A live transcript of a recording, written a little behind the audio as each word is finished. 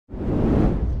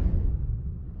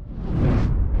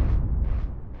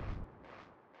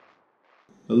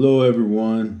Hello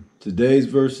everyone. Today's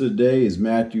verse of the day is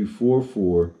Matthew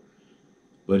 4:4.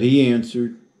 But he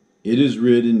answered, "It is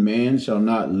written, man shall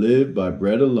not live by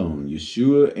bread alone."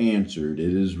 Yeshua answered,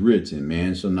 "It is written,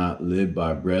 man shall not live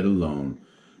by bread alone,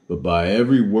 but by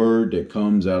every word that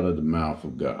comes out of the mouth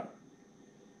of God."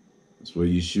 That's what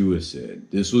Yeshua said.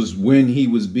 This was when he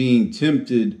was being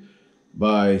tempted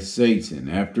by Satan.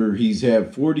 After he's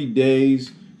had 40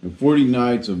 days and 40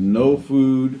 nights of no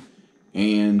food,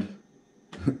 and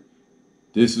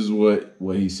this is what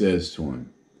he says to him.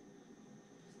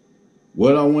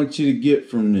 What I want you to get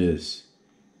from this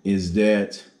is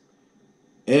that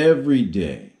every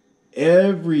day,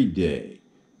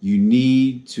 you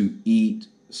need to eat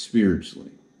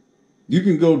spiritually. You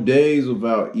can go days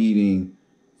without eating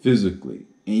physically,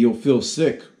 and you'll feel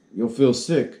sick.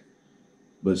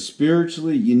 But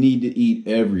spiritually, you need to eat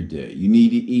every day. You need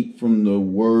to eat from the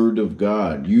Word of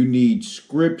God. You need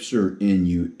Scripture in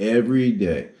you every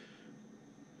day.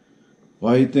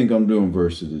 Why do you think I'm doing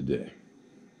verse of the day?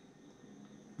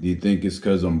 Do you think it's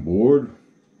because I'm bored?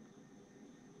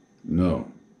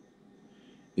 No,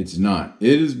 it's not.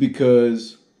 It is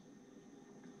because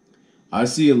I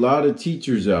see a lot of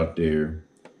teachers out there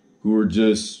who are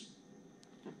just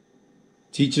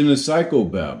teaching a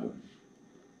psychobabble.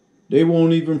 They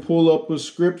won't even pull up a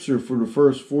scripture for the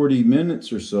first 40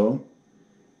 minutes or so.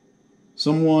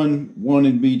 Someone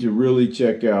wanted me to really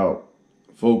check out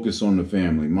Focus on the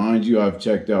Family. Mind you, I've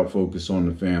checked out Focus on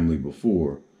the Family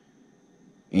before.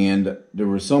 And there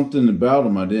was something about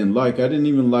them I didn't like. I didn't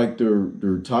even like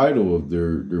their title of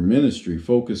their ministry,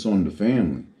 Focus on the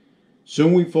Family.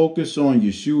 Shouldn't we focus on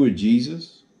Yeshua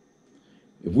Jesus?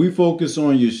 If we focus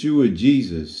on Yeshua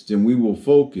Jesus, then we will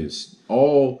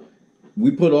we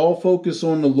put all focus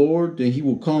on the Lord, then he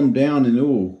will come down and it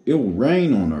will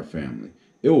rain on our family.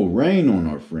 It will rain on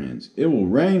our friends. It will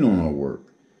rain on our work.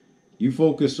 You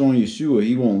focus on Yeshua,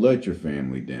 he won't let your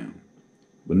family down.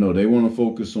 But no, they want to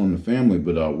focus on the family.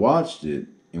 But I watched it,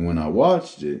 and when I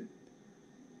watched it,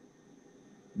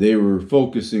 they were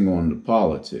focusing on the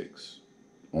politics.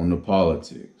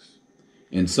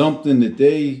 And something that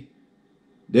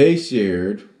they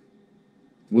shared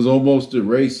was almost that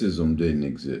racism didn't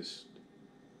exist.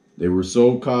 They were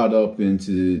so caught up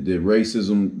into that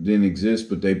racism didn't exist,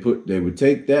 but they would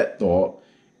take that thought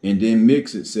and then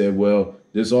mix it, said, well,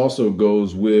 this also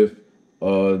goes with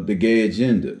the gay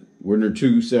agenda. When they're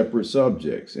two separate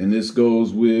subjects. And this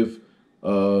goes with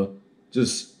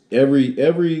just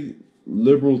every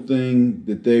liberal thing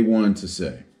that they wanted to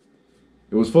say.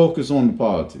 It was focused on the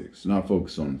politics, not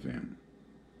focused on the family.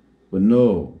 But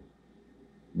no,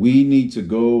 we need to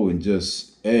go and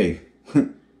just,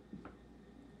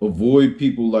 avoid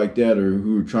people like that or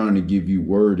who are trying to give you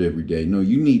word every day. No,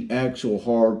 you need actual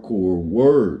hardcore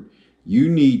word. You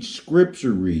need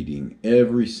scripture reading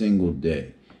every single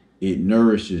day. It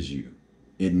nourishes you.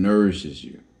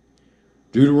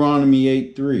 Deuteronomy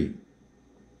 8:3.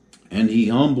 And he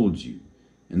humbled you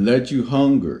and let you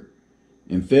hunger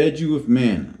and fed you with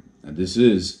manna. Now this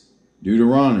is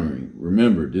Deuteronomy.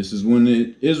 Remember, this is when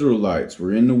the Israelites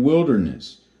were in the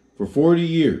wilderness for 40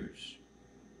 years.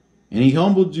 And he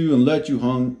humbled you and let you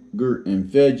hunger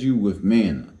and fed you with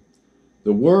manna.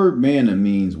 The word manna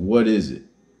means, what is it?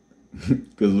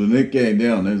 Because when it came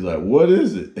down, they was like, what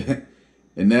is it?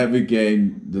 And that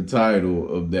became the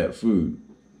title of that food,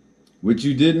 which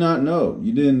you did not know.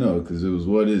 You didn't know because it was,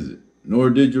 what is it? Nor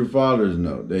did your fathers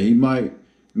know, that he might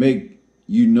make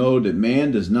you know that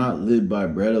man does not live by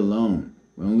bread alone.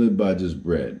 We don't live by just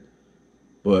bread.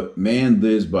 But man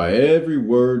lives by every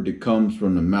word that comes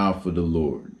from the mouth of the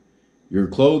Lord. Your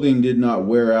clothing did not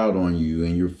wear out on you,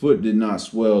 and your foot did not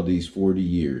swell these 40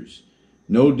 years.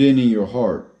 Know then in your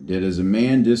heart that as a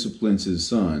man disciplines his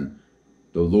son,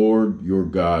 the Lord your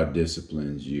God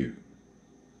disciplines you.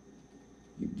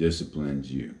 He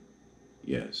disciplines you.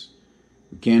 Yes.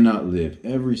 We cannot live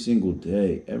every single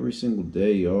day,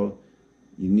 y'all.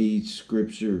 You need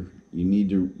scripture. You need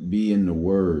to be in the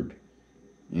word.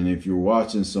 And if you're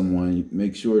watching someone,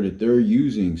 make sure that they're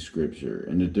using scripture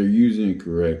and that they're using it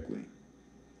correctly.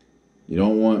 You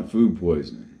don't want food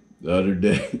poisoning. The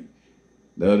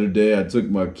other day I took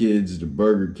my kids to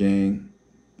Burger King.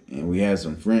 And we had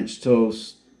some French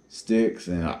toast sticks,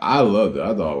 and I loved it.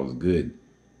 I thought it was good.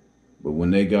 But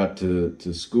when they got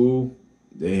to school,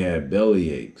 they had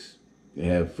belly aches. They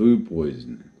had food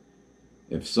poisoning.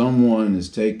 If someone is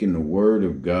taking the word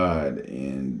of God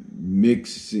and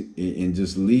mixing and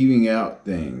just leaving out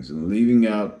things and leaving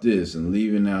out this and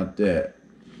leaving out that,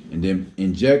 and then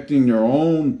injecting their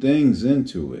own things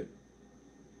into it,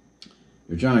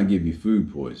 they're trying to give you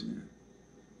food poisoning.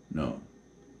 No.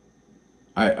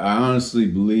 I honestly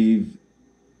believe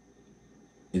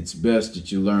it's best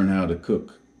that you learn how to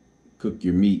cook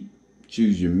your meat,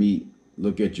 choose your meat,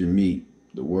 look at your meat,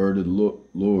 the word of the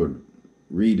Lord,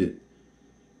 read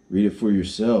it for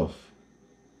yourself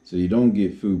so you don't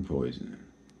get food poisoning.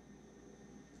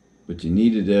 But you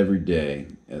need it every day.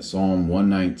 As Psalm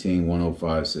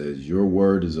 119:105 says, your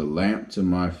word is a lamp to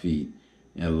my feet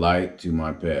and a light to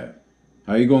my path.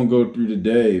 How you going to go through the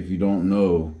day if you don't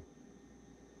know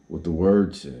what the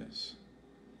word says?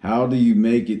 How do you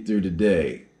make it through the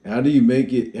day? How do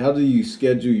you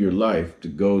schedule your life to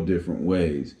go different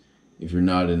ways if you're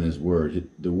not in his word?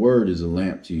 The word is a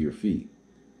lamp to your feet.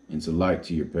 And it's a light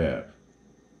to your path.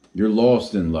 You're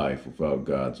lost in life without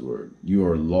God's word. You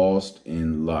are lost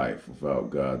in life without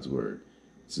God's word.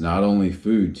 It's not only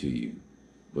food to you,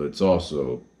 but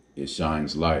it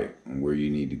shines light on where you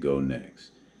need to go next.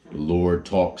 The Lord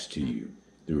talks to you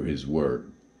through his word.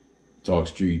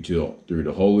 Talks to you through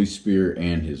the Holy Spirit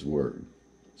and his word.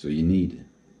 So you need it.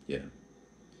 Yeah.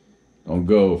 Don't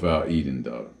go without eating,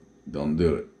 dog. Don't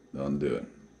do it. Don't do it.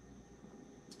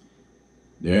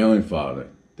 Dear Heavenly Father,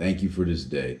 thank you for this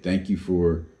day. Thank you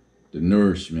for the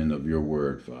nourishment of your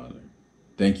word, Father.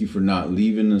 Thank you for not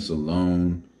leaving us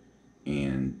alone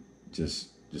and just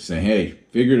saying, hey,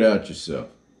 figure it out yourself.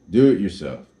 Do it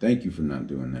yourself. Thank you for not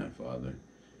doing that, Father.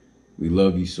 We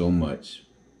love you so much.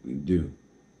 We do.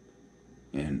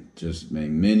 And just may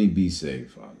many be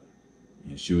saved, Father.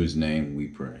 In Yeshua's name we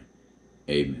pray.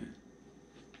 Amen.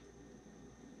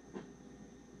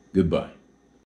 Goodbye.